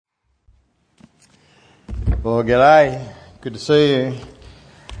Well, g'day. Good to see you.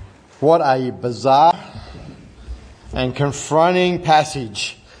 What a bizarre and confronting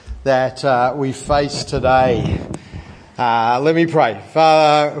passage that we face today. Let me pray.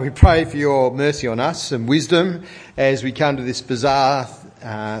 Father, we pray for your mercy on us and wisdom as we come to this bizarre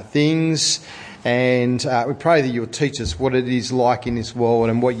things, and we pray that you'll teach us what it is like in this world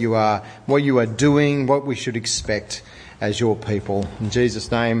and what you are doing, what we should expect as your people. In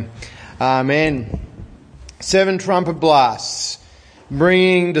Jesus' name, amen. 7 trumpet blasts,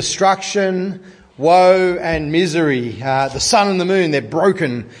 bringing destruction, woe and misery. The sun and the moon, they're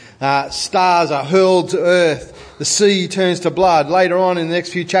broken. Stars are hurled to earth. The sea turns to blood. Later on in the next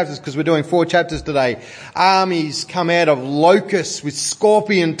few chapters, because we're doing 4 chapters today, armies come out of locusts with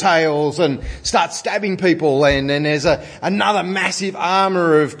scorpion tails and start stabbing people. And then there's another massive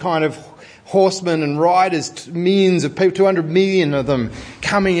armour of kind of horsemen and riders, millions of people, 200 million of them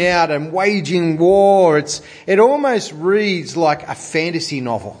coming out and waging war. It almost reads like a fantasy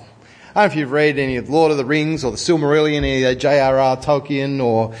novel. I don't know if you've read any of Lord of the Rings or the Silmarillion, any of J.R.R. Tolkien,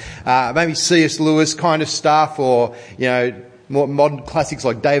 or maybe C.S. Lewis kind of stuff, or, more modern classics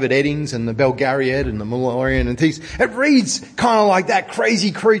like David Eddings and the Belgariad and the Malloreon and things. It reads kind of like that,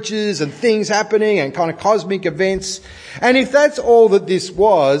 crazy creatures and things happening and kind of cosmic events. And if that's all that this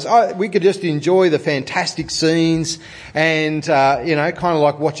was, we could just enjoy the fantastic scenes and, kind of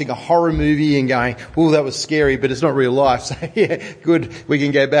like watching a horror movie and going, oh, that was scary, but it's not real life. So yeah, good. We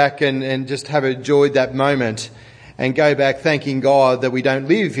can go back and just have enjoyed that moment and go back thanking God that we don't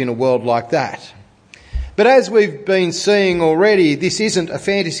live in a world like that. But as we've been seeing already, this isn't a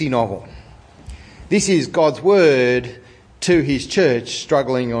fantasy novel. This is God's word to his church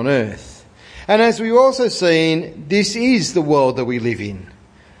struggling on earth. And as we've also seen, this is the world that we live in.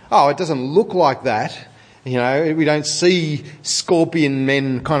 Oh, it doesn't look like that. We don't see scorpion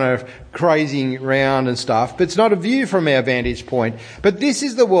men kind of crazing around and stuff, but it's not a view from our vantage point. But this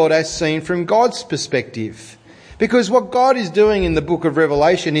is the world as seen from God's perspective. Because what God is doing in the book of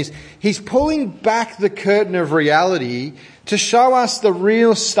Revelation is he's pulling back the curtain of reality to show us the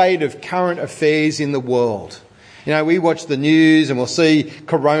real state of current affairs in the world. We watch the news and we'll see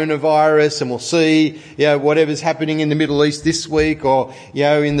coronavirus and we'll see, whatever's happening in the Middle East this week or,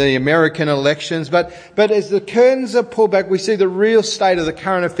 in the American elections. But as the curtains are pulled back, we see the real state of the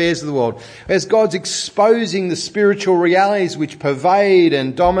current affairs of the world. As God's exposing the spiritual realities which pervade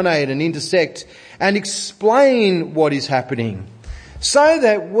and dominate and intersect and explain what is happening so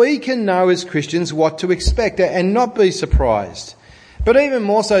that we can know as Christians what to expect and not be surprised. But even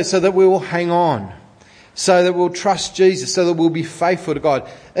more so that we will hang on, so that we'll trust Jesus, so that we'll be faithful to God,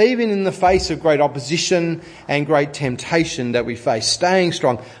 even in the face of great opposition and great temptation that we face, staying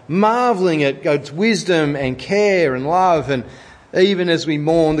strong, marvelling at God's wisdom and care and love, and even as we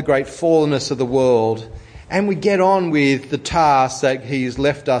mourn the great fallenness of the world, and we get on with the task that he has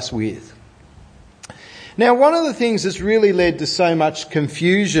left us with. Now, one of the things that's really led to so much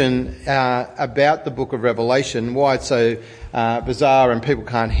confusion about the book of Revelation, why it's so bizarre and people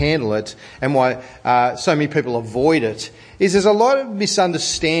can't handle it, and why so many people avoid it, is there's a lot of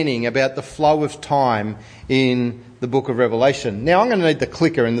misunderstanding about the flow of time in the book of Revelation. Now, I'm going to need the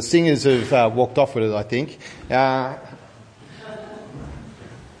clicker, and the singers have walked off with it, I think.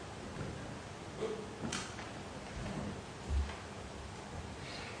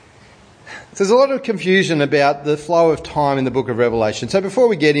 There's a lot of confusion about the flow of time in the book of Revelation. So before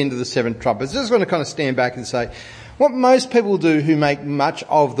we get into the 7 trumpets, I just want to kind of stand back and say, what most people do who make much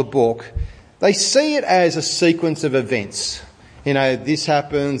of the book, they see it as a sequence of events. This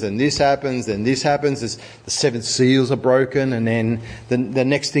happens and this happens and this happens. As the 7 seals are broken, and then the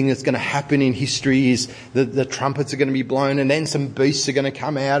next thing that's going to happen in history is the trumpets are going to be blown, and then some beasts are going to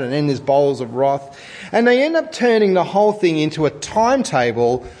come out, and then there's bowls of wrath. And they end up turning the whole thing into a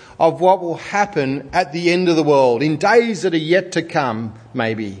timetable of what will happen at the end of the world, in days that are yet to come,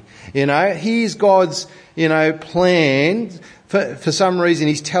 maybe. Here's God's, plan. For some reason,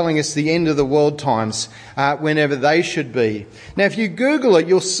 he's telling us the end of the world times, whenever they should be. Now, if you Google it,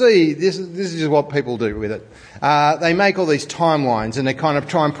 you'll see this is what people do with it. They make all these timelines and they kind of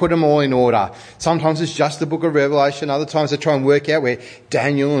try and put them all in order. Sometimes it's just the book of Revelation. Other times they try and work out where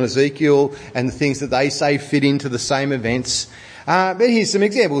Daniel and Ezekiel and the things that they say fit into the same events. But here's some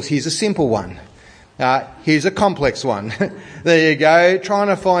examples. Here's a simple one. Here's a complex one. There you go. Trying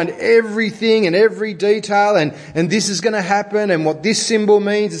to find everything and every detail, and this is going to happen, and what this symbol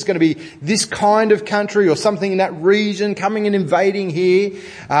means. It's going to be this kind of country or something in that region coming and invading here.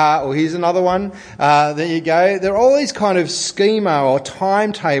 Or here's another one. There you go. There are all these kind of schema or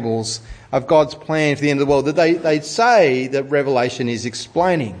timetables of God's plan for the end of the world that they say that Revelation is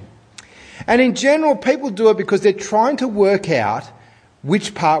explaining. And in general, people do it because they're trying to work out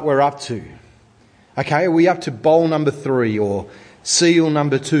which part we're up to. Okay, are we up to bowl number 3 or seal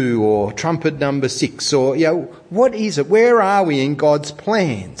number 2 or trumpet number 6 or, what is it? Where are we in God's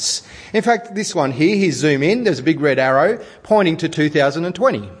plans? In fact, this one here, zoom in, there's a big red arrow pointing to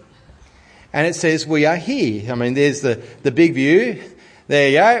 2020. And it says we are here. I mean, there's the big view. There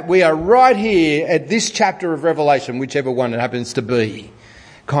you go. We are right here at this chapter of Revelation, whichever one it happens to be,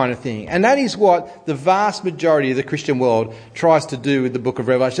 kind of thing. And that is what the vast majority of the Christian world tries to do with the book of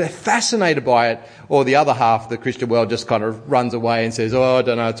Revelation. They're fascinated by it, or the other half of the Christian world just kind of runs away and says, I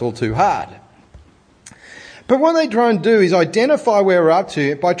don't know, it's all too hard. But what they try and do is identify where we're up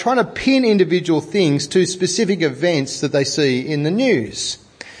to by trying to pin individual things to specific events that they see in the news.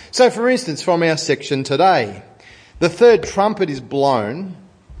 So, for instance, from our section today, the third trumpet is blown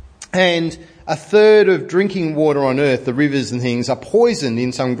and a third of drinking water on earth, the rivers and things, are poisoned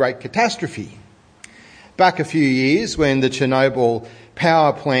in some great catastrophe. Back a few years when the Chernobyl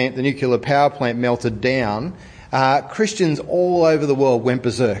power plant, the nuclear power plant melted down, Christians all over the world went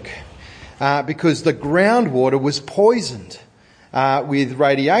berserk. Because the groundwater was poisoned with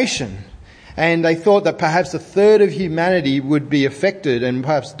radiation. And they thought that perhaps a third of humanity would be affected and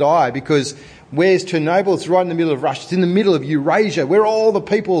perhaps die because where's Chernobyl? It's right in the middle of Russia. It's in the middle of Eurasia where all the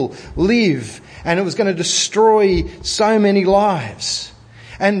people live. And it was going to destroy so many lives.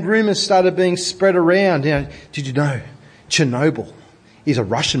 And rumours started being spread around. Did you know Chernobyl is a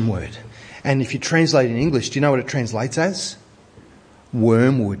Russian word? And if you translate it in English, do you know what it translates as?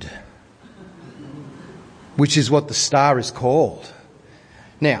 Wormwood. Which is what the star is called.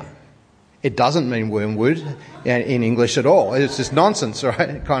 Now, it doesn't mean wormwood in English at all. It's just nonsense,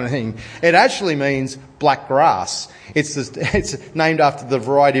 right? Kind of thing. It actually means black grass. It's named after the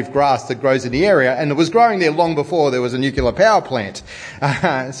variety of grass that grows in the area, and it was growing there long before there was a nuclear power plant,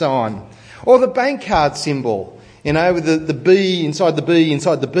 and so on. Or the bank card symbol, with the B inside the B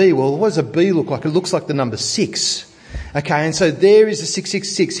inside the B. Well, what does a B look like? It looks like the number 6. Okay, and so there is the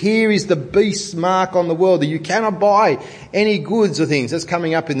 666. Here is the beast mark on the world that you cannot buy any goods or things. That's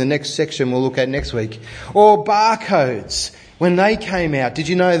coming up in the next section we'll look at next week. Or barcodes. When they came out, did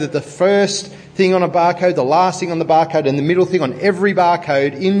you know that the first thing on a barcode, the last thing on the barcode, and the middle thing on every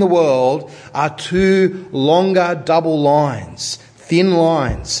barcode in the world are 2 longer double lines, thin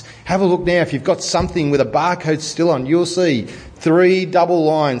lines. Have a look now. If you've got something with a barcode still on, you'll see 3 double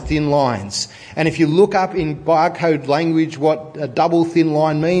lines, thin lines. And if you look up in barcode language what a double thin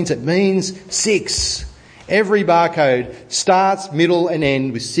line means, it means 6. Every barcode starts, middle and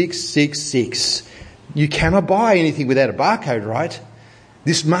end with 666. You cannot buy anything without a barcode, right?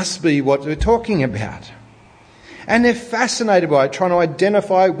 This must be what we're talking about. And they're fascinated by it, trying to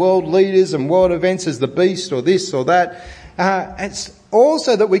identify world leaders and world events as the beast or this or that. It's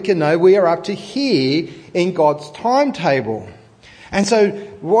also that we can know we are up to here in God's timetable. And so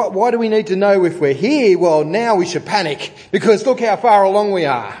why do we need to know if we're here? Well, now we should panic because look how far along we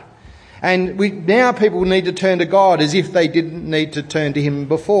are. And now people need to turn to God as if they didn't need to turn to him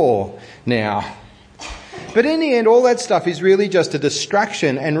before now. But in the end, all that stuff is really just a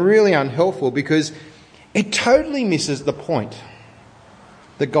distraction and really unhelpful because it totally misses the point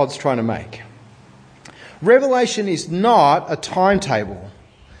that God's trying to make. Revelation is not a timetable.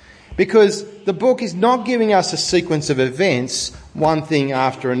 Because the book is not giving us a sequence of events, one thing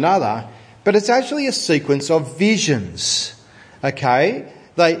after another, but it's actually a sequence of visions. Okay?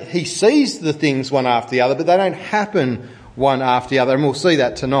 He sees the things one after the other, but they don't happen one after the other, and we'll see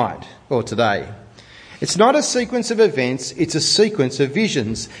that tonight, or today. It's not a sequence of events, it's a sequence of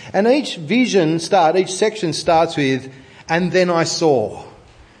visions. And each section starts with, and then I saw.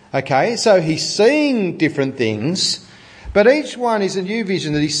 Okay? So he's seeing different things, but each one is a new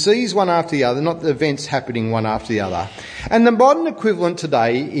vision that he sees one after the other, not the events happening one after the other. And the modern equivalent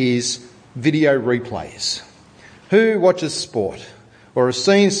today is video replays. Who watches sport or has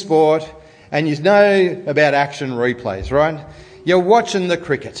seen sport and you know about action replays, right? You're watching the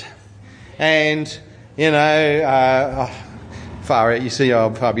cricket and, far out, you see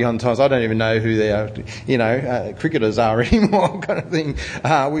far beyond times. I don't even know who their, cricketers are anymore, kind of thing.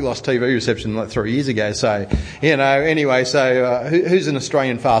 We lost TV reception like 3 years ago, so, anyway, so who's an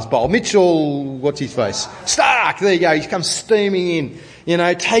Australian fast bowler? Mitchell, what's his face? Stark, there you go, he comes steaming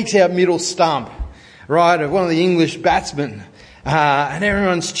in, takes out middle stump, right, of one of the English batsmen, and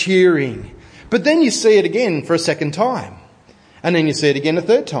everyone's cheering. But then you see it again for a second time, and then you see it again a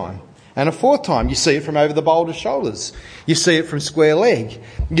third time. And a fourth time, you see it from over the bowler's shoulders. You see it from square leg.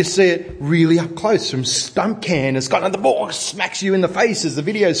 You see it really up close from stump can. It's got the ball smacks you in the face as the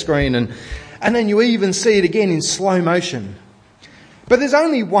video screen. And then you even see it again in slow motion. But there's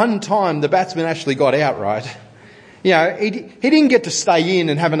only one time the batsman actually got out, right? You know, he didn't get to stay in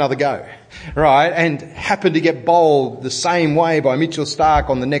and have another go, right? And happened to get bowled the same way by Mitchell Starc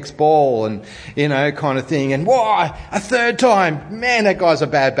on the next ball and, you know, kind of thing. And why? A third time. Man, that guy's a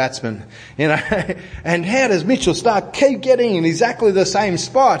bad batsman, you know. And how does Mitchell Starc keep getting in exactly the same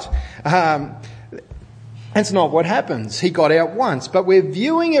spot? That's not what happens. He got out once, but we're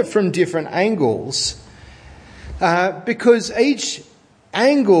viewing it from different angles, because each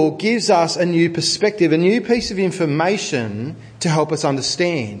angle gives us a new perspective, a new piece of information to help us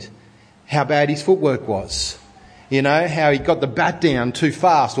understand how bad his footwork was. You know, how he got the bat down too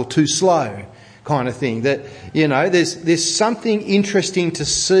fast or too slow, kind of thing. That, you know, there's something interesting to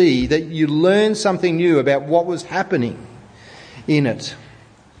see, that you learn something new about what was happening in it.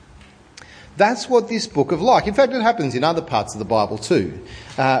 That's what this book of like. In fact, it happens in other parts of the Bible too.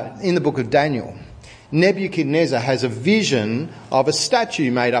 In the book of Daniel, Nebuchadnezzar has a vision of a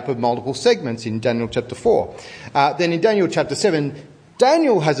statue made up of multiple segments in Daniel chapter 4. Then in Daniel chapter 7,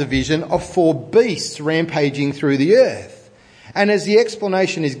 Daniel has a vision of 4 beasts rampaging through the earth. And as the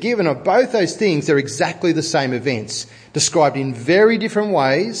explanation is given of both those things, they're exactly the same events, described in very different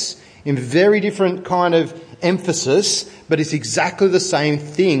ways, in very different kind of emphasis, but it's exactly the same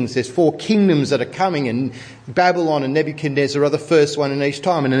things. There's 4 kingdoms that are coming, and Babylon and Nebuchadnezzar are the first one in each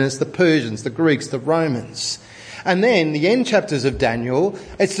time, and then it's the Persians, the Greeks, the Romans. And then the end chapters of Daniel,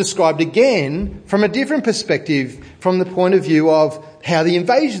 it's described again from a different perspective, from the point of view of how the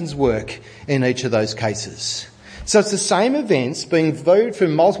invasions work in each of those cases. So it's the same events being viewed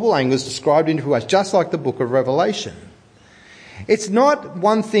from multiple angles, described in different ways, just like the book of Revelation. It's not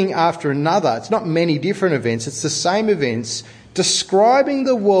one thing after another. It's not many different events. It's the same events describing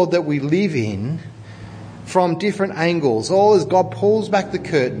the world that we live in from different angles, all as God pulls back the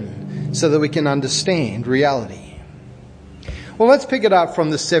curtain so that we can understand reality. Well, let's pick it up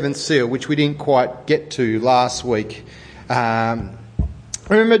from the 7th seal, which we didn't quite get to last week.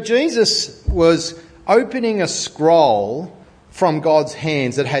 Remember, Jesus was opening a scroll from God's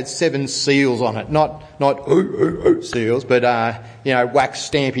hands that had 7 seals on it. Not seals, but, wax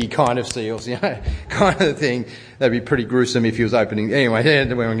stampy kind of seals, kind of thing. That'd be pretty gruesome if he was opening. Anyway,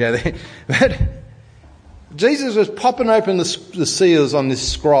 we won't go there. But Jesus was popping open the seals on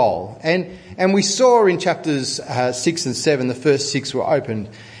this scroll. And we saw in chapters 6 and 7, the first 6 were opened.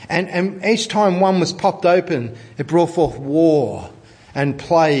 And each time one was popped open, it brought forth war and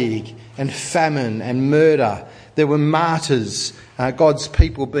plague and famine and murder. There were martyrs, God's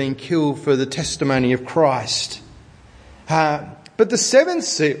people being killed for the testimony of Christ. But the 7th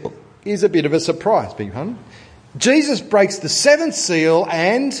seal is a bit of a surprise, big pun. Jesus breaks the 7th seal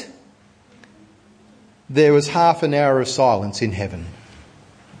and there was half an hour of silence in heaven.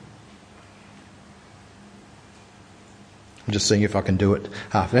 I'm just seeing if I can do it.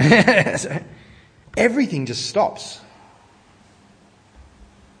 Half an hour. Everything just stops.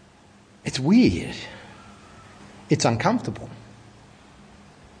 It's weird. It's uncomfortable.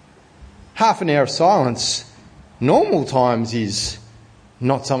 Half an hour of silence, normal times, is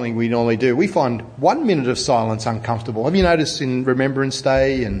not something we normally do. We find 1 minute of silence uncomfortable. Have you noticed in Remembrance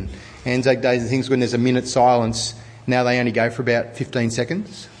Day and Anzac Days and things, when there's a minute silence, now they only go for about 15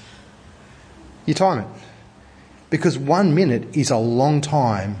 seconds? You time it. Because 1 minute is a long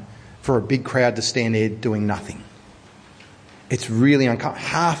time for a big crowd to stand there doing nothing. It's really uncomfortable.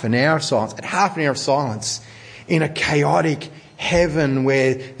 Half an hour of silence. At half an hour of silence, in a chaotic heaven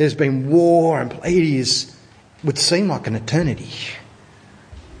where there's been war and it would seem like an eternity.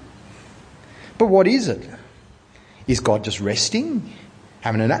 But what is it? Is God just resting,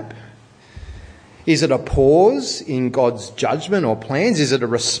 having a nap? Is it a pause in God's judgment or plans? Is it a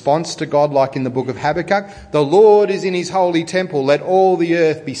response to God, like in the book of Habakkuk? The Lord is in his holy temple. Let all the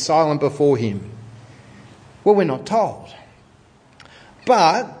earth be silent before him. Well, we're not told.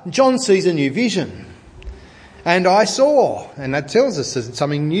 But John sees a new vision. And I saw, and that tells us that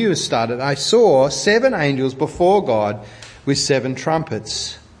something new has started, I saw 7 angels before God with 7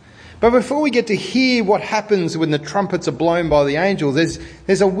 trumpets. But before we get to hear what happens when the trumpets are blown by the angels,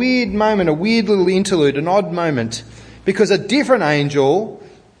 there's a weird moment, a weird little interlude, an odd moment, because a different angel,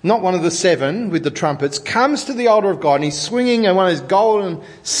 not one of the 7 with the trumpets, comes to the altar of God and he's swinging one of those golden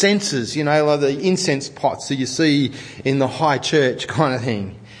censers, like the incense pots that you see in the high church kind of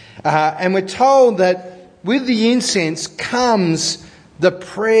thing. And we're told that with the incense comes the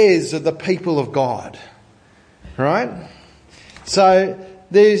prayers of the people of God. Right? So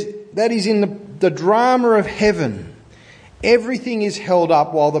that is in the drama of heaven. Everything is held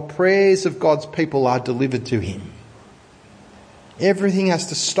up while the prayers of God's people are delivered to him. Everything has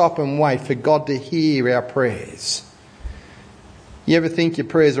to stop and wait for God to hear our prayers. You ever think your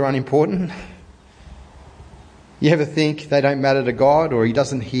prayers are unimportant? You ever think they don't matter to God, or he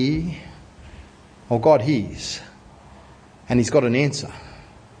doesn't hear? Well, God hears, and he's got an answer.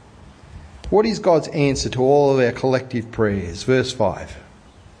 What is God's answer to all of our collective prayers? Verse 5.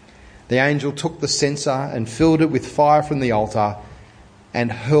 The angel took the censer and filled it with fire from the altar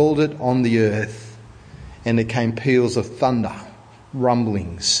and hurled it on the earth, and there came peals of thunder,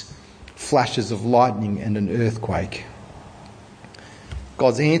 rumblings, flashes of lightning and an earthquake.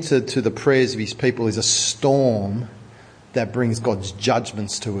 God's answer to the prayers of his people is a storm that brings God's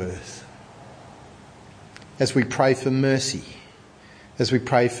judgments to earth. As we pray for mercy, as we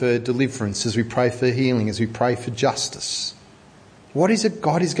pray for deliverance, as we pray for healing, as we pray for justice, what is it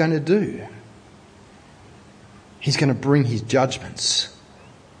God is going to do? He's going to bring his judgments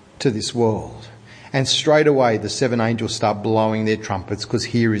to this world. And straight away the 7 angels start blowing their trumpets, because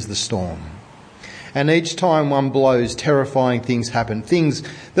here is the storm. And each time one blows, terrifying things happen. Things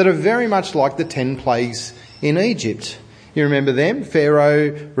that are very much like the 10 plagues in Egypt. You remember them?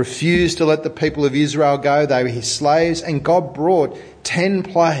 Pharaoh refused to let the people of Israel go. They were his slaves, and God brought 10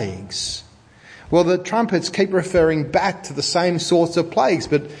 plagues. Well, the trumpets keep referring back to the same sorts of plagues,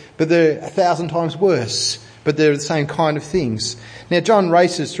 but they're 1,000 times worse. But they're the same kind of things. Now, John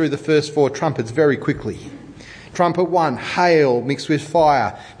races through the first 4 trumpets very quickly. Trumpet 1, hail mixed with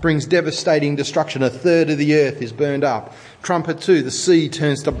fire, brings devastating destruction. 1/3 of the earth is burned up. Trumpet 2, the sea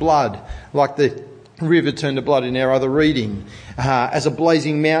turns to blood, like the river turned to blood in our other reading. As a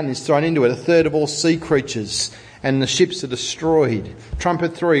blazing mountain is thrown into it, 1/3 of all sea creatures and the ships are destroyed.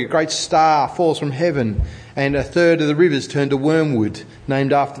 Trumpet 3, a great star falls from heaven, and 1/3 of the rivers turn to wormwood,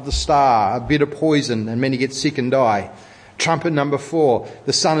 named after the star, a bitter poison, and many get sick and die. Trumpet number 4,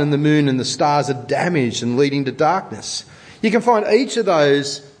 the sun and the moon and the stars are damaged and leading to darkness. You can find each of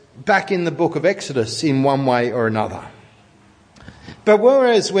those back in the book of Exodus in one way or another. But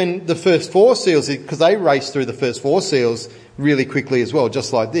whereas when the first 4 seals, because they race through the first 4 seals really quickly as well,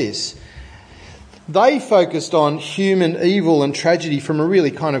 just like this, they focused on human evil and tragedy from a really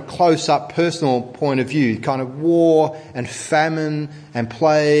kind of close-up personal point of view, kind of war and famine and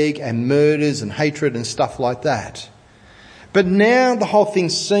plague and murders and hatred and stuff like that. But now the whole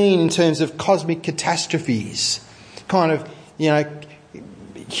thing's seen in terms of cosmic catastrophes, kind of,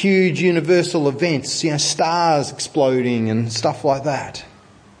 huge universal events, stars exploding and stuff like that.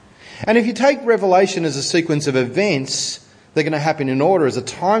 And if you take Revelation as a sequence of events, they're going to happen in order as a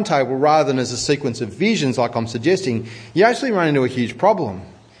timetable rather than as a sequence of visions like I'm suggesting, you actually run into a huge problem.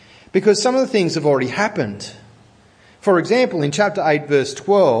 Because some of the things have already happened. For example, in chapter 8 verse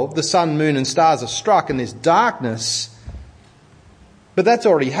 12, the sun, moon and stars are struck and there's darkness. But that's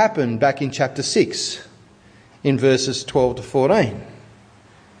already happened back in chapter 6, in verses 12 to 14.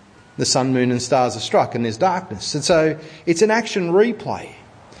 The sun, moon and stars are struck and there's darkness. And so it's an action replay,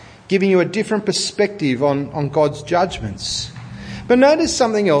 giving you a different perspective on God's judgments. But notice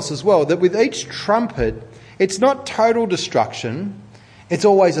something else as well, that with each trumpet, it's not total destruction, it's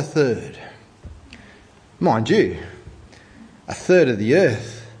always 1/3. Mind you, 1/3 of the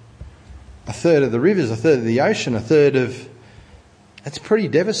earth, 1/3 of the rivers, 1/3 of the ocean, 1/3 of... That's pretty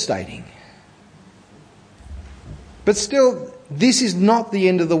devastating. But still, this is not the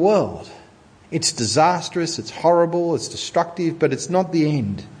end of the world. It's disastrous, it's horrible, it's destructive, but it's not the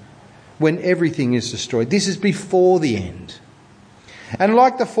end when everything is destroyed. This is before the end. And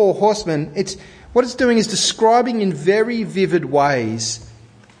like the 4 horsemen, what it's doing is describing in very vivid ways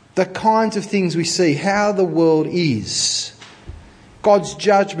the kinds of things we see, how the world is. God's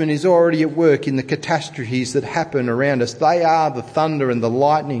judgment is already at work in the catastrophes that happen around us. They are the thunder and the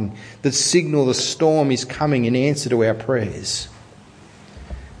lightning that signal the storm is coming in answer to our prayers.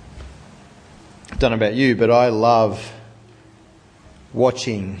 I don't know about you, but I love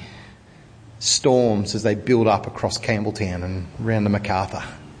watching storms as they build up across Campbelltown and around the MacArthur.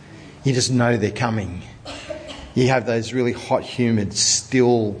 You just know they're coming. You have those really hot, humid,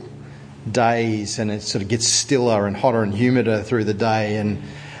 still days, and it sort of gets stiller and hotter and humider through the day, and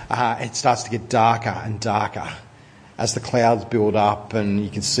it starts to get darker and darker as the clouds build up, and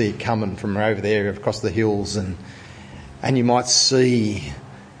you can see it coming from over there across the hills, and you might see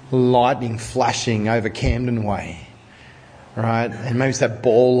lightning flashing over Camden Way, right? And maybe it's that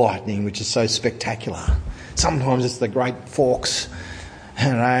ball lightning which is so spectacular. Sometimes it's the great forks,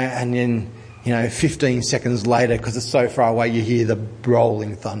 and then 15 seconds later, because it's so far away, you hear the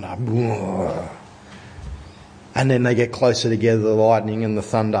rolling thunder. And then they get closer together, the lightning and the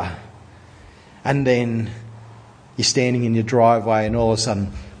thunder. And then you're standing in your driveway and all of a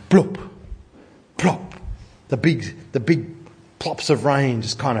sudden, plop, plop. The big plops of rain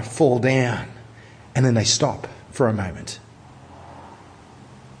just kind of fall down. And then they stop for a moment.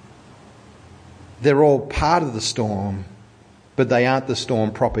 They're all part of the storm, but they aren't the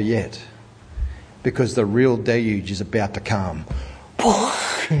storm proper yet, because the real deluge is about to come.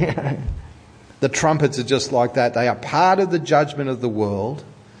 The trumpets are just like that. They are part of the judgment of the world,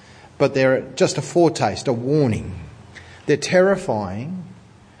 but they're just a foretaste, a warning. They're terrifying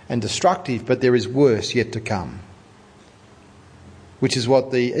and destructive, but there is worse yet to come. Which is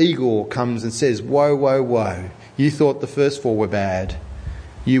what the eagle comes and says, woe, woe, woe. You thought the first 4 were bad.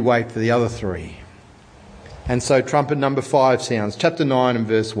 You wait for the other 3. And so trumpet number 5 sounds. Chapter 9 and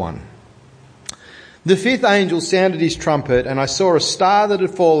verse 1. The 5th angel sounded his trumpet, and I saw a star that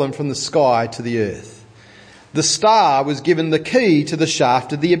had fallen from the sky to the earth. The star was given the key to the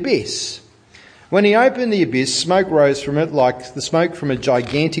shaft of the abyss. When he opened the abyss, smoke rose from it like the smoke from a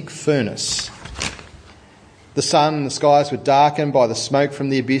gigantic furnace. The sun and the skies were darkened by the smoke from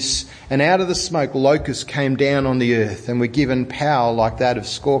the abyss, and out of the smoke locusts came down on the earth and were given power like that of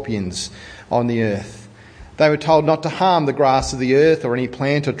scorpions on the earth. They were told not to harm the grass of the earth or any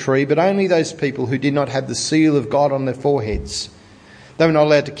plant or tree, but only those people who did not have the seal of God on their foreheads. They were not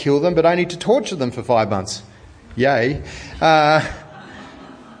allowed to kill them, but only to torture them for 5 months. Yay. And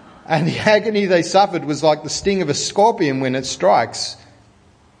the agony they suffered was like the sting of a scorpion when it strikes.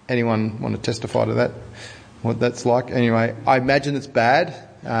 Anyone want to testify to that? What that's like? Anyway, I imagine it's bad,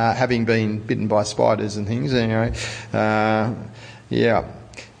 having been bitten by spiders and things. Anyway,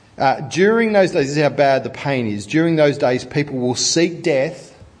 during those days, this is how bad the pain is. During those days, people will seek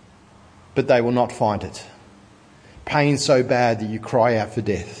death, but they will not find it. Pain so bad that you cry out for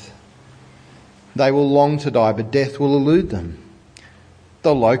death. They will long to die, but death will elude them.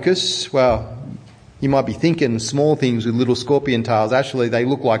 The locusts, well, you might be thinking small things with little scorpion tails. Actually, they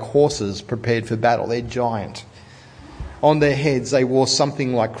look like horses prepared for battle. They're giant. On their heads, they wore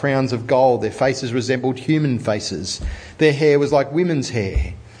something like crowns of gold. Their faces resembled human faces. Their hair was like women's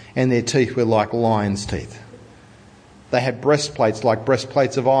hair, and their teeth were like lions' teeth. They had breastplates like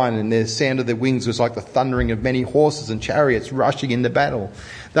breastplates of iron, and the sound of their wings was like the thundering of many horses and chariots rushing into battle.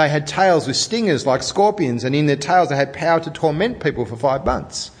 They had tails with stingers like scorpions, and in their tails they had power to torment people for 5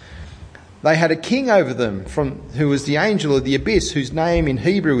 months. They had a king over them who was the angel of the abyss, whose name in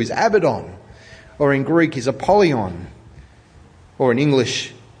Hebrew is Abaddon, or in Greek is Apollyon, or in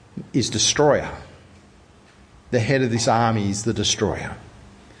English is Destroyer. The head of this army is the Destroyer.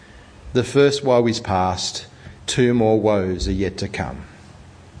 The first woe is past. 2 more woes are yet to come.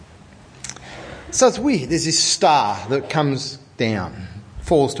 So it's weird. There's this star that comes down,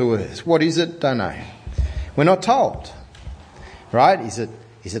 falls to earth. What is it? Don't know. We're not told. Right? Is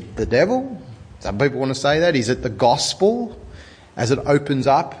it the devil? Some people want to say that. Is it the gospel as it opens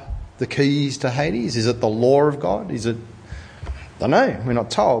up the keys to Hades? Is it the law of God? Is it... Don't know. We're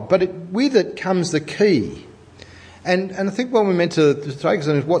not told. But with it comes the key. And I think what we're meant to focus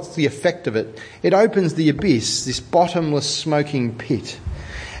on is what's the effect of it. It opens the abyss, this bottomless smoking pit.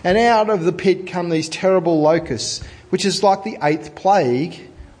 And out of the pit come these terrible locusts, which is like the 8th plague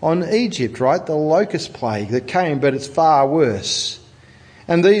on Egypt, right? The locust plague that came, but it's far worse.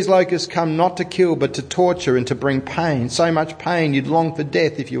 And these locusts come not to kill, but to torture and to bring pain. So much pain you'd long for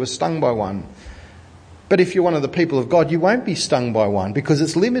death if you were stung by one. But if you're one of the people of God, you won't be stung by one because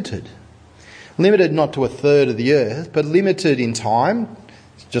it's limited. Limited not to 1/3 of the earth, but limited in time,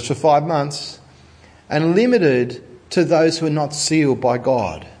 just for 5 months, and limited to those who are not sealed by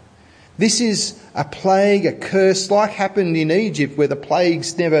God. This is a plague, a curse, like happened in Egypt, where the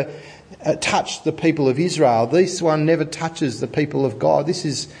plagues never touched the people of Israel. This one never touches the people of God. This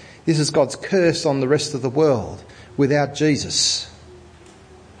is God's curse on the rest of the world without Jesus.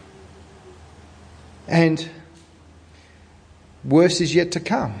 And worse is yet to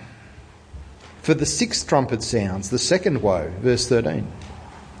come. For the 6th trumpet sounds, the second woe, verse 13.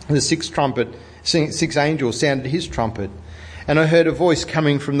 The 6th angel sounded his trumpet, and I heard a voice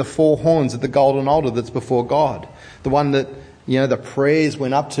coming from the 4 horns of the golden altar that's before God, the one that, the prayers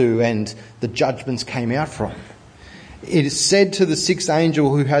went up to and the judgments came out from. It is said to the 6th angel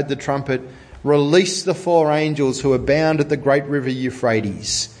who had the trumpet, release the 4 angels who are bound at the great river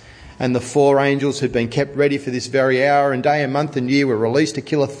Euphrates. And the 4 angels who'd been kept ready for this very hour and day and month and year were released to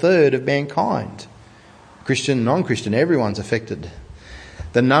kill 1/3 of mankind. Christian, non-Christian, everyone's affected.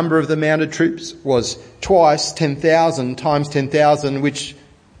 The number of the mounted troops was twice 10,000 times 10,000, which,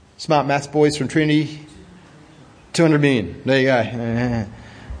 smart maths boys from Trinity, 200 million. There you go.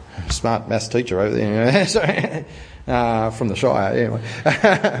 Smart maths teacher over there. Sorry. From the Shire, anyway.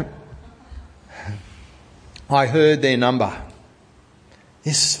 I heard their number.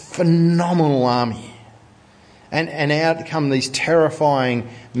 This phenomenal army. And out come these terrifying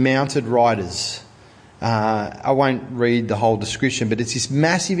mounted riders. I won't read the whole description, but it's this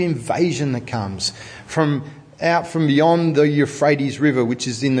massive invasion that comes from beyond the Euphrates River, which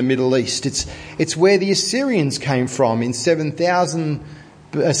is in the Middle East. It's where the Assyrians came from in 700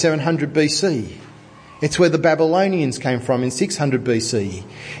 BC. It's where the Babylonians came from in 600 BC.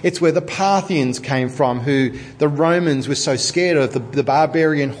 It's where the Parthians came from, who the Romans were so scared of, the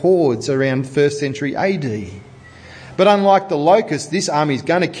barbarian hordes around 1st century AD. But unlike the locusts, this army's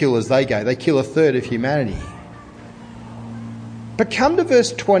going to kill as they go. They kill a third of humanity. But come to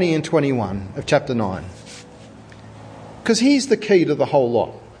verse 20 and 21 of chapter 9. Because here's the key to the whole lot.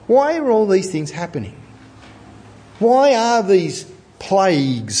 Why are all these things happening? Why are these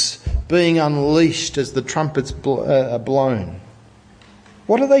plagues being unleashed as the trumpets are blown?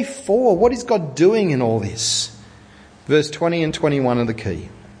 What are they for? What is God doing in all this? Verse 20 and 21 are the key.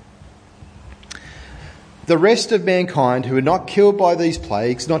 The rest of mankind who are not killed by these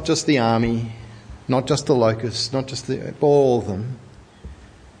plagues, not just the army, not just the locusts, not just all of them,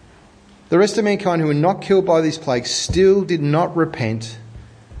 the rest of mankind who were not killed by these plagues still did not repent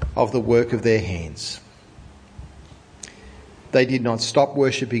of the work of their hands. They did not stop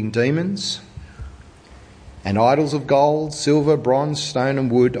worshipping demons and idols of gold, silver, bronze, stone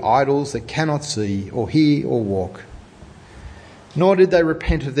and wood, idols that cannot see or hear or walk. Nor did they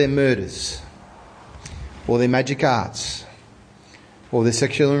repent of their murders or their magic arts or their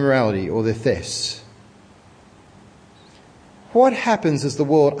sexual immorality or their thefts. What happens as the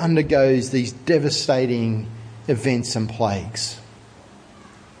world undergoes these devastating events and plagues?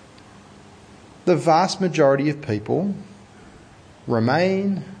 The vast majority of people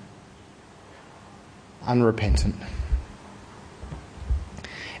remain unrepentant.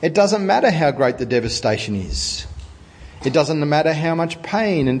 It doesn't matter how great the devastation is. It doesn't matter how much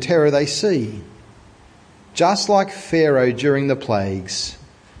pain and terror they see. Just like Pharaoh during the plagues,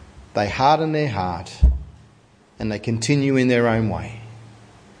 they harden their heart and they continue in their own way,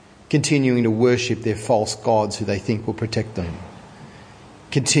 continuing to worship their false gods who they think will protect them,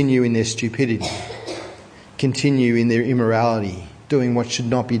 continue in their stupidity, continue in their immorality, doing what should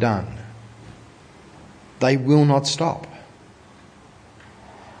not be done. They will not stop.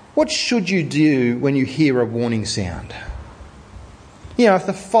 What should you do when you hear a warning sound? You know, if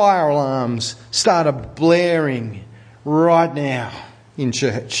the fire alarms started blaring right now in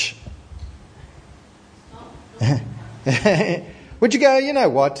church, would you go, you know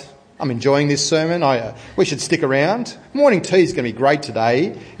what, I'm enjoying this sermon, we should stick around. Morning tea is going to be great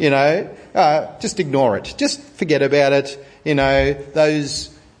today, just ignore it. Just forget about it.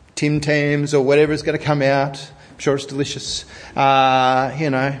 Those Tim Tams or whatever is going to come out. I'm sure it's delicious.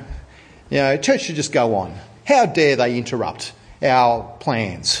 Church should just go on. How dare they interrupt our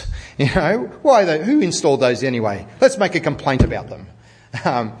plans? Who installed those anyway? Let's make a complaint about them.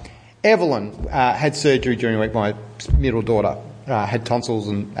 Evelyn had surgery during the week. My middle daughter had tonsils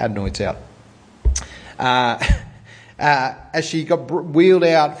and adenoids out. As she got wheeled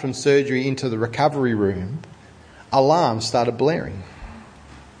out from surgery into the recovery room, alarms started blaring.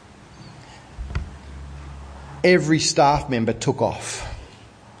 Every staff member took off,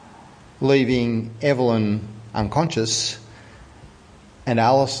 leaving Evelyn unconscious and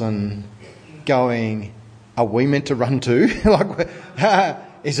Alison going, are we meant to run too?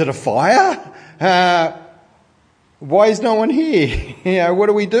 Is it a fire? Why is no one here? What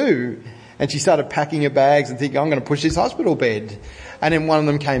do we do? And she started packing her bags and thinking, I'm going to push this hospital bed. And then one of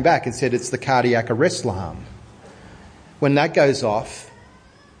them came back and said, it's the cardiac arrest alarm. When that goes off,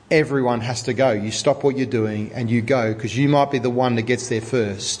 everyone has to go. You stop what you're doing and you go, because you might be the one that gets there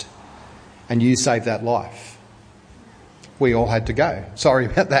first and you save that life. We all had to go. Sorry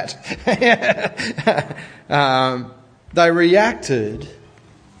about that. They reacted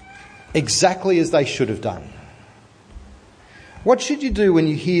exactly as they should have done. What should you do when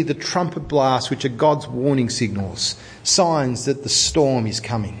you hear the trumpet blasts, which are God's warning signals, signs that the storm is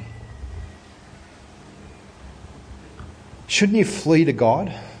coming? Shouldn't you flee to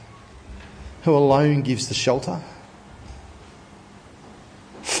God, who alone gives the shelter?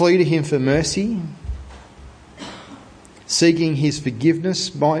 Flee to him for mercy, seeking his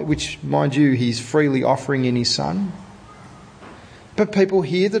forgiveness, which, mind you, he's freely offering in his Son. But people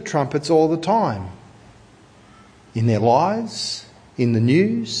hear the trumpets all the time. In their lives, in the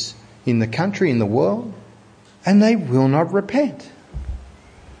news, in the country, in the world, and they will not repent.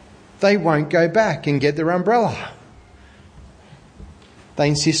 They won't go back and get their umbrella. They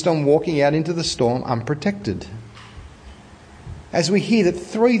insist on walking out into the storm unprotected. As we hear that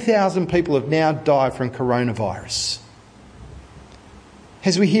 3,000 people have now died from coronavirus.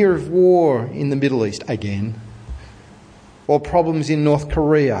 As we hear of war in the Middle East again, or problems in North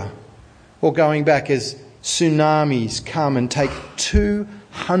Korea, Or going back as tsunamis come and take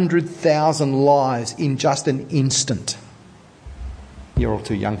 200,000 lives in just an instant. You're all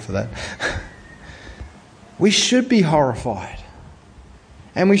too young for that. We should be horrified.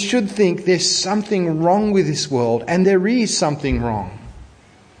 And we should think there's something wrong with this world, and there is something wrong.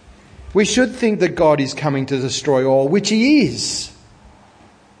 We should think that God is coming to destroy all, which He is.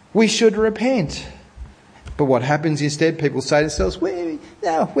 We should repent. But what happens instead? People say to themselves,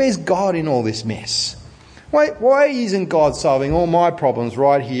 where's God in all this mess? Why isn't God solving all my problems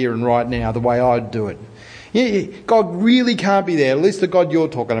right here and right now the way I'd do it? God really can't be there, at least the God you're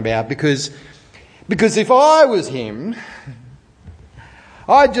talking about, because if I was Him,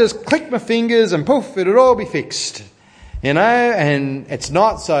 I'd just click my fingers and poof, it'd all be fixed. And it's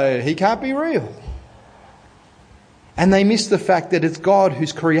not, so He can't be real. And they miss the fact that it's God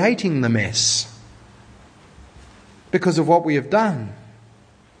who's creating the mess because of what we have done.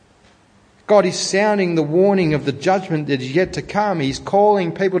 God is sounding the warning of the judgment that is yet to come. He's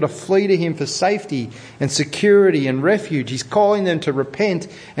calling people to flee to Him for safety and security and refuge. He's calling them to repent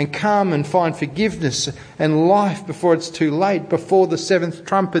and come and find forgiveness and life before it's too late, before the seventh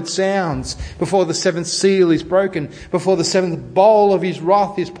trumpet sounds, before the seventh seal is broken, before the seventh bowl of His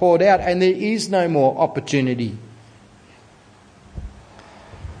wrath is poured out, and there is no more opportunity.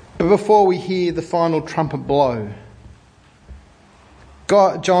 But before we hear the final trumpet blow,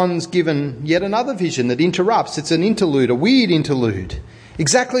 John's given yet another vision that interrupts. It's an interlude, a weird interlude.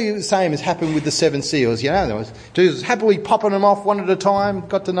 Exactly the same as happened with the seven seals. Jesus happily popping them off one at a time,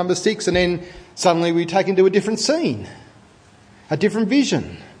 got to number 6, and then suddenly we take him to a different scene, a different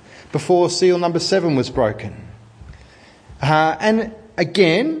vision, before seal number 7 was broken. And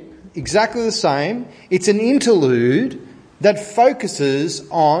again, exactly the same. It's an interlude that focuses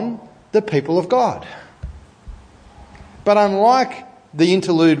on the people of God. But unlike the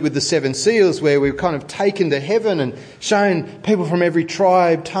interlude with the 7 seals, where we've kind of taken to heaven and shown people from every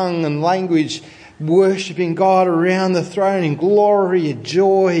tribe, tongue and language worshipping God around the throne in glory and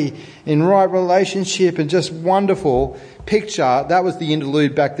joy, in right relationship, and just wonderful picture. That was the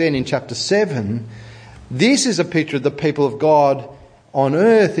interlude back then in chapter 7. This is a picture of the people of God on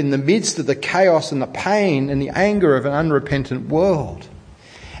earth in the midst of the chaos and the pain and the anger of an unrepentant world.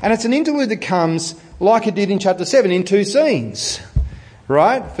 And it's an interlude that comes like it did in chapter 7 in 2 scenes.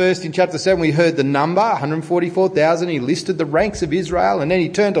 Right? First in chapter 7 we heard the number, 144,000. He listed the ranks of Israel, and then he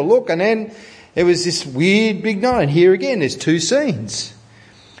turned to look, and then it was this weird big night. And here again there's 2 scenes.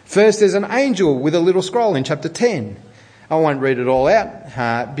 First there's an angel with a little scroll in chapter 10. I won't read it all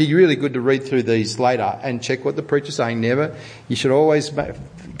out. Be really good to read through these later and check what the preacher's saying. You should always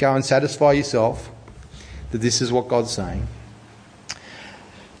go and satisfy yourself that this is what God's saying.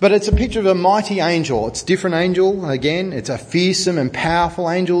 But it's a picture of a mighty angel. It's a different angel. Again, it's a fearsome and powerful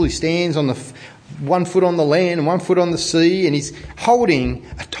angel who stands on the 1 foot on the land and 1 foot on the sea, and he's holding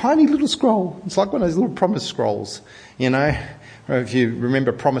a tiny little scroll. It's like one of those little promise scrolls, Or if you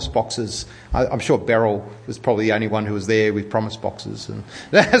remember promise boxes, I'm sure Beryl was probably the only one who was there with promise boxes. And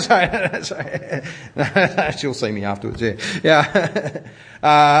that's right. She'll see me afterwards. Yeah.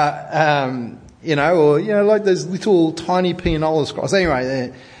 Like those little tiny pianola scrolls.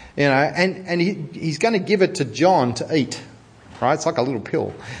 Anyway, and he's going to give it to John to eat. Right? It's like a little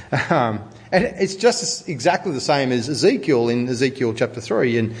pill. And it's just exactly the same as Ezekiel in Ezekiel chapter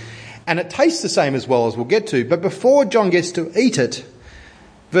 3. And it tastes the same as well, as we'll get to. But before John gets to eat it,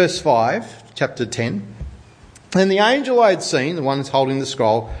 verse 5, chapter 10, and the angel I had seen, the one that's holding the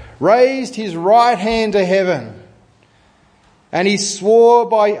scroll, raised his right hand to heaven. And he swore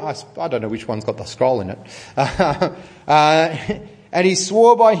by, I don't know which one's got the scroll in it. And he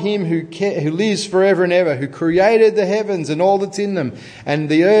swore by him who lives forever and ever, who created the heavens and all that's in them, and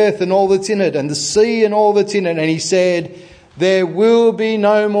the earth and all that's in it, and the sea and all that's in it. And he said, there will be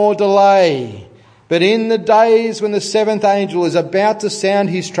no more delay. But in the days when the 7th angel is about to sound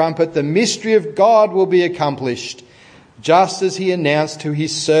his trumpet, the mystery of God will be accomplished, just as he announced to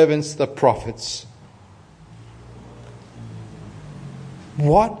his servants, the prophets.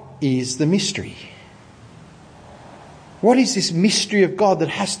 What is the mystery? What is this mystery of God that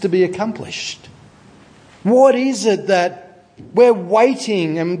has to be accomplished? What is it that we're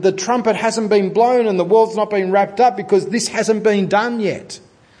waiting and the trumpet hasn't been blown and the world's not been wrapped up because this hasn't been done yet?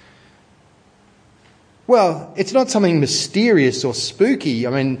 Well, it's not something mysterious or spooky. I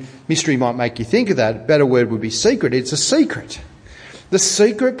mean, mystery might make you think of that. A better word would be secret. It's a secret. The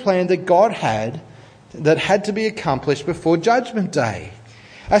secret plan that God had that had to be accomplished before Judgment Day.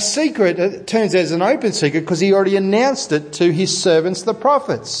 A secret, it turns out, is an open secret because he already announced it to his servants, the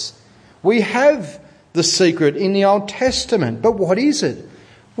prophets. We have the secret in the Old Testament. But what is it?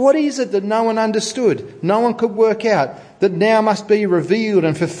 What is it that no one understood, no one could work out, that now must be revealed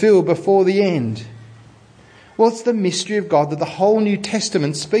and fulfilled before the end? Well, it's the mystery of God that the whole New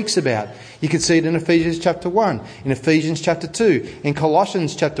Testament speaks about. You can see it in Ephesians chapter 1, in Ephesians chapter 2, in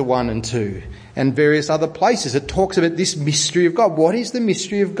Colossians chapter 1 and 2, and various other places. It talks about this mystery of God. What is the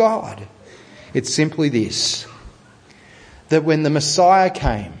mystery of God? It's simply this, that when the Messiah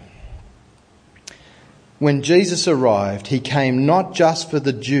came, when Jesus arrived, he came not just for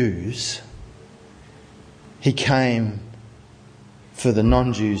the Jews, he came for the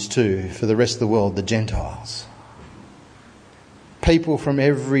non-Jews too, for the rest of the world, the Gentiles. People from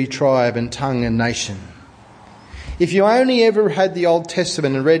every tribe and tongue and nation. If you only ever had the Old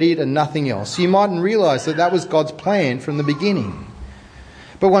Testament and read it and nothing else, you mightn't realise that that was God's plan from the beginning.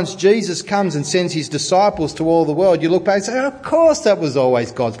 But once Jesus comes and sends his disciples to all the world, you look back and say, of course that was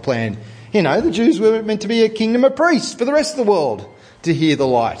always God's plan. You know, the Jews were meant to be a kingdom of priests for the rest of the world to hear the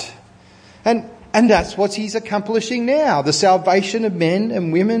light. And that's what he's accomplishing now, the salvation of men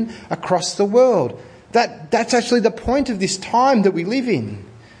and women across the world. That's actually the point of this time that we live in.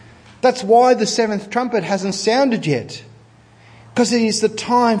 That's why the seventh trumpet hasn't sounded yet. Because it is the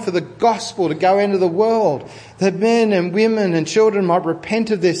time for the gospel to go into the world, that men and women and children might repent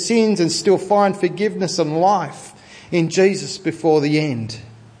of their sins and still find forgiveness and life in Jesus before the end.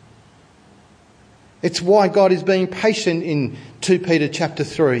 It's why God is being patient in 2 Peter chapter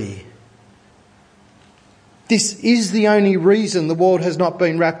 3. This is the only reason the world has not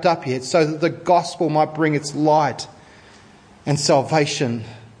been wrapped up yet, so that the gospel might bring its light and salvation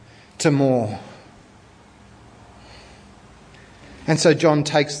to more. And so John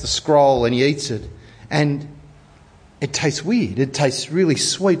takes the scroll and he eats it, and it tastes weird. It tastes really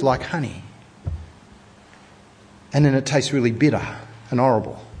sweet like honey. And then it tastes really bitter and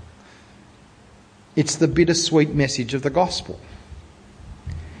horrible. It's the bittersweet message of the gospel.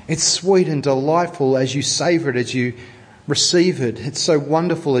 It's sweet and delightful as you savour it, as you receive it. It's so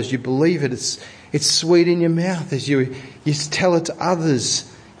wonderful as you believe it. It's sweet in your mouth as you tell it to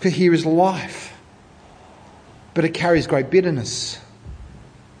others. For here is life. But it carries great bitterness.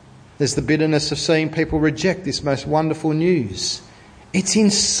 There's the bitterness of seeing people reject this most wonderful news. It's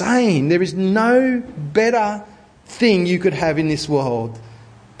insane. There is no better thing you could have in this world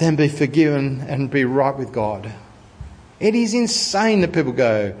than be forgiven and be right with God. It is insane that people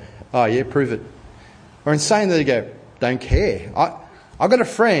go, oh yeah, prove it. Or insane that they go, don't care. I've got a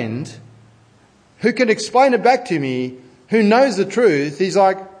friend who can explain it back to me, who knows the truth. He's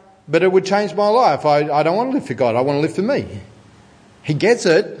like, but it would change my life. I don't want to live for God. I want to live for me. He gets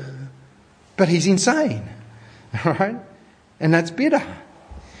it, but he's insane. All right? And that's bitter.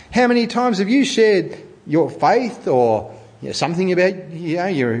 How many times have you shared your faith or something about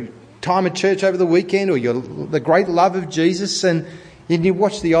your time at church over the weekend, or the great love of Jesus, and you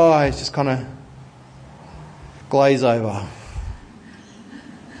watch the eyes just kind of glaze over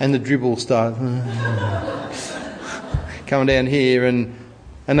and the dribble start coming down here, and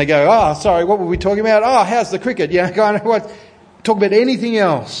they go, oh, sorry, what were we talking about? Oh, how's the cricket? Talk about anything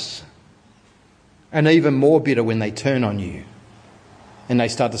else. And even more bitter when they turn on you and they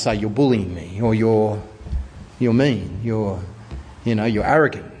start to say, you're bullying me, or you're mean, you're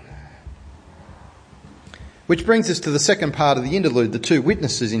arrogant. Which brings us to the second part of the interlude, the two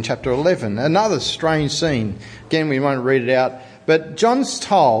witnesses in chapter 11. Another strange scene. Again, we won't read it out. But John's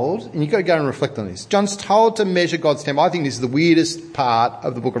told, and you've got to go and reflect on this, John's told to measure God's temple. I think this is the weirdest part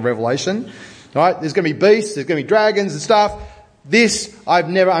of the book of Revelation. All right, there's going to be beasts, there's going to be dragons and stuff. This I've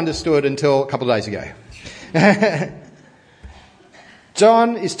never understood until a couple of days ago.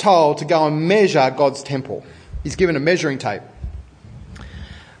 John is told to go and measure God's temple. He's given a measuring tape.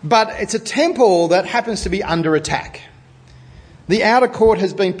 But it's a temple that happens to be under attack. The outer court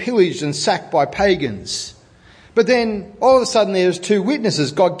has been pillaged and sacked by pagans. But then all of a sudden there's two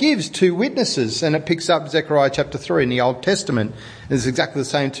witnesses. God gives two witnesses, and it picks up Zechariah chapter 3 in the Old Testament. It's exactly the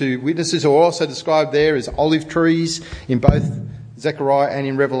same two witnesses, who are also described there as olive trees in both Zechariah and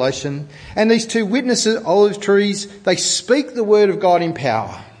in Revelation. And these two witnesses, olive trees, they speak the word of God in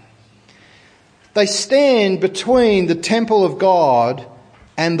power. They stand between the temple of God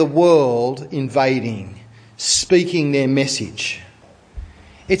and the world invading, speaking their message.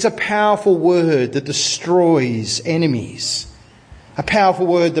 It's a powerful word that destroys enemies. A powerful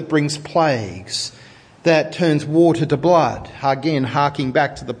word that brings plagues, that turns water to blood, again harking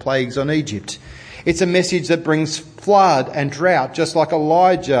back to the plagues on Egypt. It's a message that brings flood and drought, just like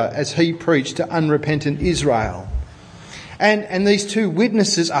Elijah as he preached to unrepentant Israel. And these two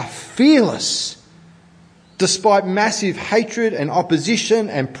witnesses are fearless, despite massive hatred and opposition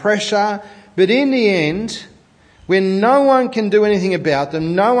and pressure. But in the end, when no one can do anything about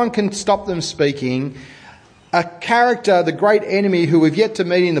them, no one can stop them speaking, a character, the great enemy who we've yet to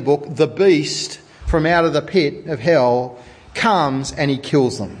meet in the book, the beast from out of the pit of hell, comes and he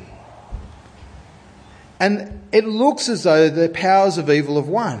kills them. And it looks as though the powers of evil have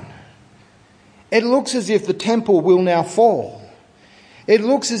won. It looks as if the temple will now fall. It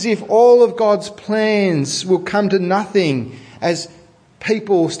looks as if all of God's plans will come to nothing as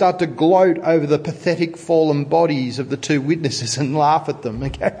people start to gloat over the pathetic fallen bodies of the two witnesses and laugh at them.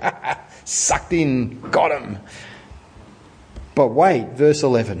 Sucked in, got him. But wait, verse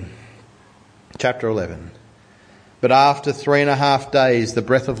 11, chapter 11. But after 3.5 days, the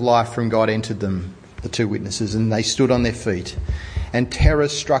breath of life from God entered them, the two witnesses, and they stood on their feet, and terror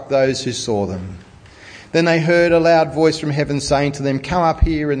struck those who saw them. Then they heard a loud voice from heaven saying to them, "Come up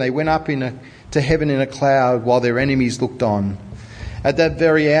here," and they went up to heaven in a cloud while their enemies looked on. At that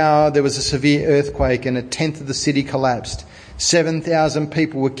very hour there was a severe earthquake, and 1/10 of the city collapsed. 7,000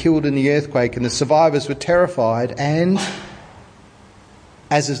 people were killed in the earthquake, and the survivors were terrified, and,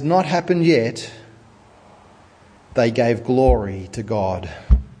 as has not happened yet, they gave glory to God.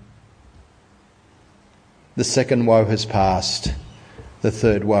 The second woe has passed. The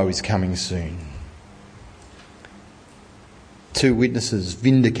third woe is coming soon. Two witnesses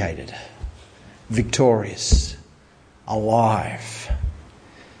vindicated, victorious, alive,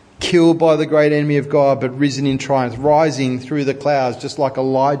 killed by the great enemy of God, but risen in triumph, rising through the clouds just like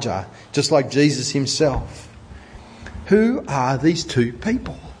Elijah, just like Jesus himself. Who are these two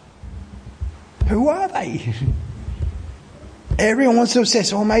people? Who are they? Everyone wants to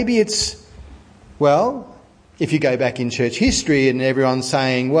assess, or maybe it's, well, if you go back in church history and everyone's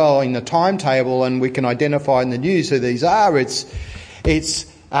saying, well, in the timetable, and we can identify in the news who these are, it's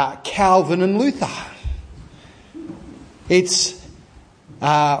Calvin and Luther. It's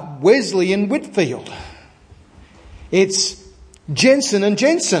Wesley and Whitfield. It's Jensen and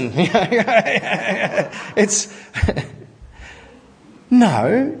Jensen.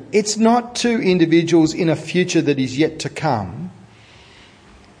 No, it's not two individuals in a future that is yet to come.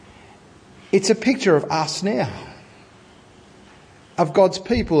 It's a picture of us now, of God's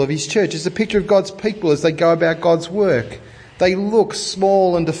people, of his church. It's a picture of God's people as they go about God's work. They look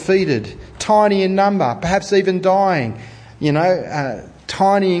small and defeated, tiny in number, perhaps even dying,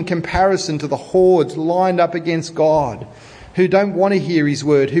 tiny in comparison to the hordes lined up against God, who don't want to hear his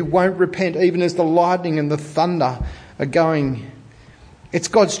word, who won't repent even as the lightning and the thunder are going. It's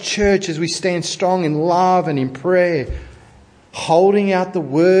God's church as we stand strong in love and in prayer, holding out the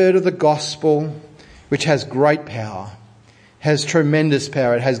word of the gospel, which has great power, has tremendous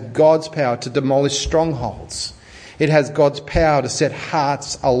power. It has God's power to demolish strongholds. It has God's power to set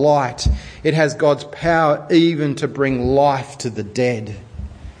hearts alight. It has God's power even to bring life to the dead.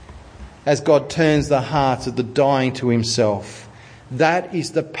 As God turns the hearts of the dying to himself, that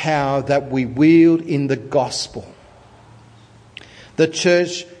is the power that we wield in the gospel. The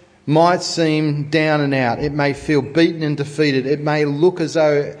church might seem down and out. It may feel beaten and defeated. It may look as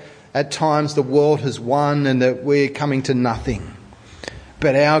though at times the world has won and that we're coming to nothing.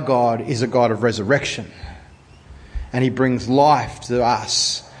 But our God is a God of resurrection. And he brings life to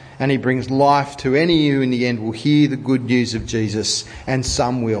us. And he brings life to any who in the end will hear the good news of Jesus. And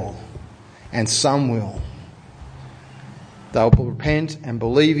some will. And some will. They'll repent and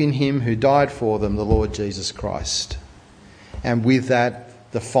believe in him who died for them, the Lord Jesus Christ. And with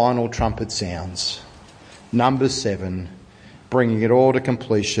that, the final trumpet sounds. Number 7, bringing it all to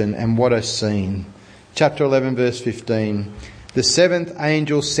completion. And what a scene. Chapter 11, verse 15. The seventh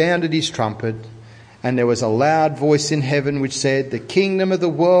angel sounded his trumpet, and there was a loud voice in heaven which said, "The kingdom of the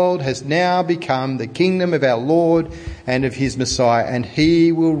world has now become the kingdom of our Lord and of his Messiah, and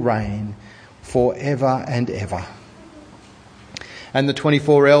he will reign forever and ever." And the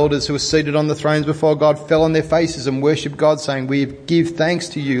 24 elders who were seated on the thrones before God fell on their faces and worshipped God, saying, "We give thanks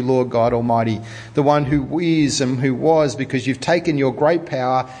to you, Lord God Almighty, the one who is and who was, because you've taken your great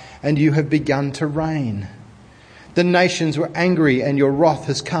power and you have begun to reign. The nations were angry and your wrath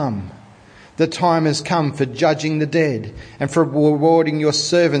has come. The time has come for judging the dead and for rewarding your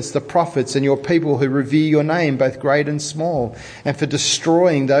servants, the prophets, and your people who revere your name, both great and small, and for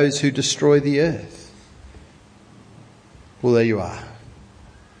destroying those who destroy the earth." Well, there you are.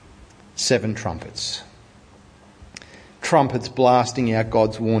 7 trumpets. Trumpets blasting out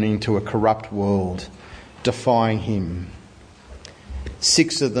God's warning to a corrupt world, defying him.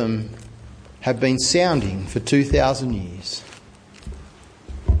 6 of them have been sounding for 2,000 years,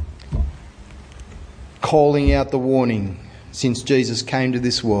 calling out the warning since Jesus came to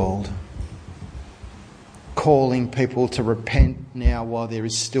this world, calling people to repent now while there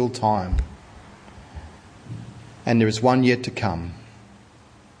is still time. and there is one yet to come.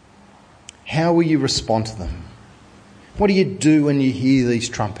 How will you respond to them? What do you do when you hear these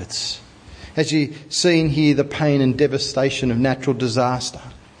trumpets? As you see and hear the pain and devastation of natural disaster,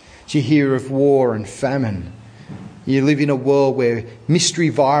 as you hear of war and famine, you live in a world where mystery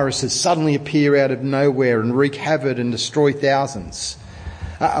viruses suddenly appear out of nowhere and wreak havoc and destroy thousands.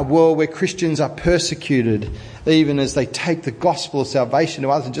 A world where Christians are persecuted even as they take the gospel of salvation to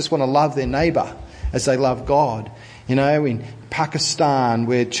others and just want to love their neighbour as they love God. You know, in Pakistan,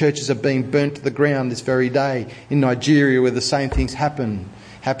 where churches are being burnt to the ground this very day. In Nigeria, where the same thing's happening.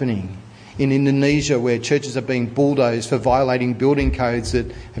 In Indonesia, where churches are being bulldozed for violating building codes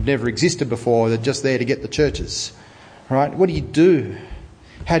that have never existed before. They're just there to get the churches. Right? What do you do?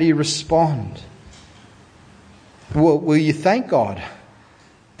 How do you respond? Well, will you thank God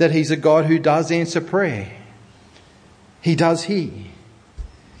that He's a God who does answer prayer? He does hear.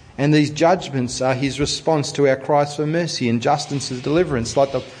 And these judgments are His response to our cries for mercy and justice and deliverance,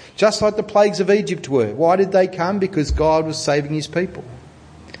 just like the plagues of Egypt were. Why did they come? Because God was saving His people.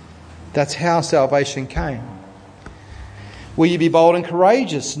 That's how salvation came. Will you be bold and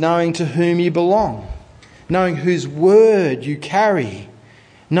courageous, knowing to whom you belong, knowing whose word you carry,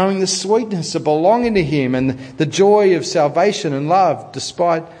 knowing the sweetness of belonging to Him and the joy of salvation and love,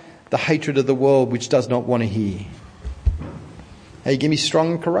 despite the hatred of the world which does not want to hear? Are you going to be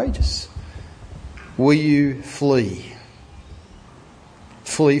strong and courageous? Will you flee?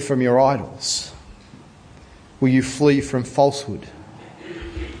 Flee from your idols? Will you flee from falsehood?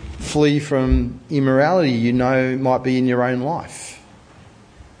 Flee from immorality you know might be in your own life?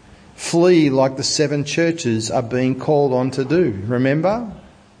 Flee like the 7 churches are being called on to do. Remember,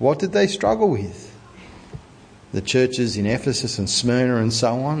 what did they struggle with? The churches in Ephesus and Smyrna and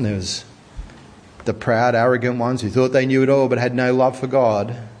so on. There was the proud, arrogant ones who thought they knew it all but had no love for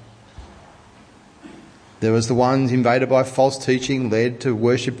God. There was the ones invaded by false teaching, led to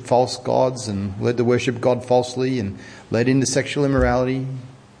worship false gods and led to worship God falsely and led into sexual immorality.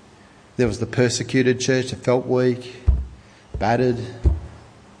 There was the persecuted church that felt weak, battered,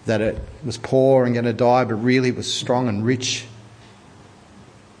 that it was poor and going to die, but really was strong and rich.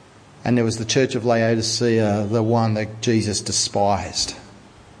 And there was the church of Laodicea, the one that Jesus despised.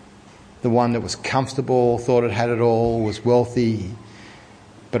 The one that was comfortable, thought it had it all, was wealthy,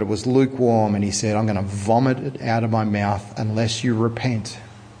 but it was lukewarm, and He said, I'm going to vomit it out of my mouth unless you repent.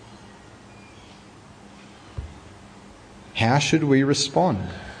 How should we respond?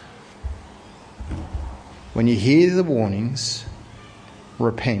 When you hear the warnings,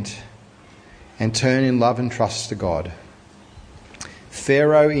 repent and turn in love and trust to God.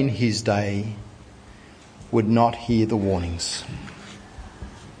 Pharaoh in his day would not hear the warnings.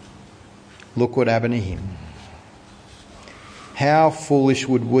 Look what happened to him. How foolish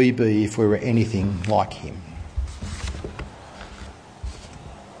would we be if we were anything like him?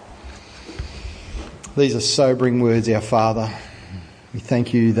 These are sobering words, our Father. We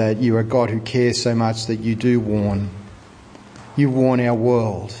thank You that You are God who cares so much that You do warn. You warn our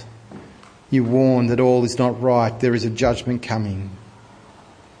world. You warn that all is not right. There is a judgment coming.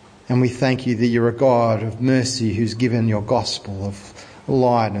 And we thank You that You're a God of mercy who's given Your gospel of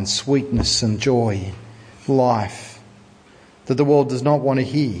light and sweetness and joy, life, that the world does not want to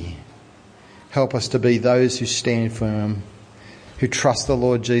hear. Help us to be those who stand firm, who trust the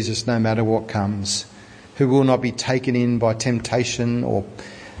Lord Jesus no matter what comes, who will not be taken in by temptation or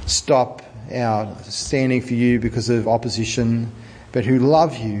stop our standing for You because of opposition, but who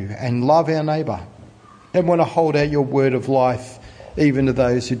love You and love our neighbour and want to hold out Your word of life even to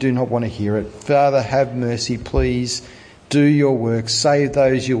those who do not want to hear it. Father, have mercy, please. Do Your work. Save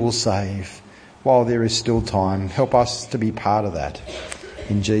those You will save while there is still time. Help us to be part of that.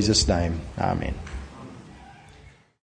 In Jesus' name, amen.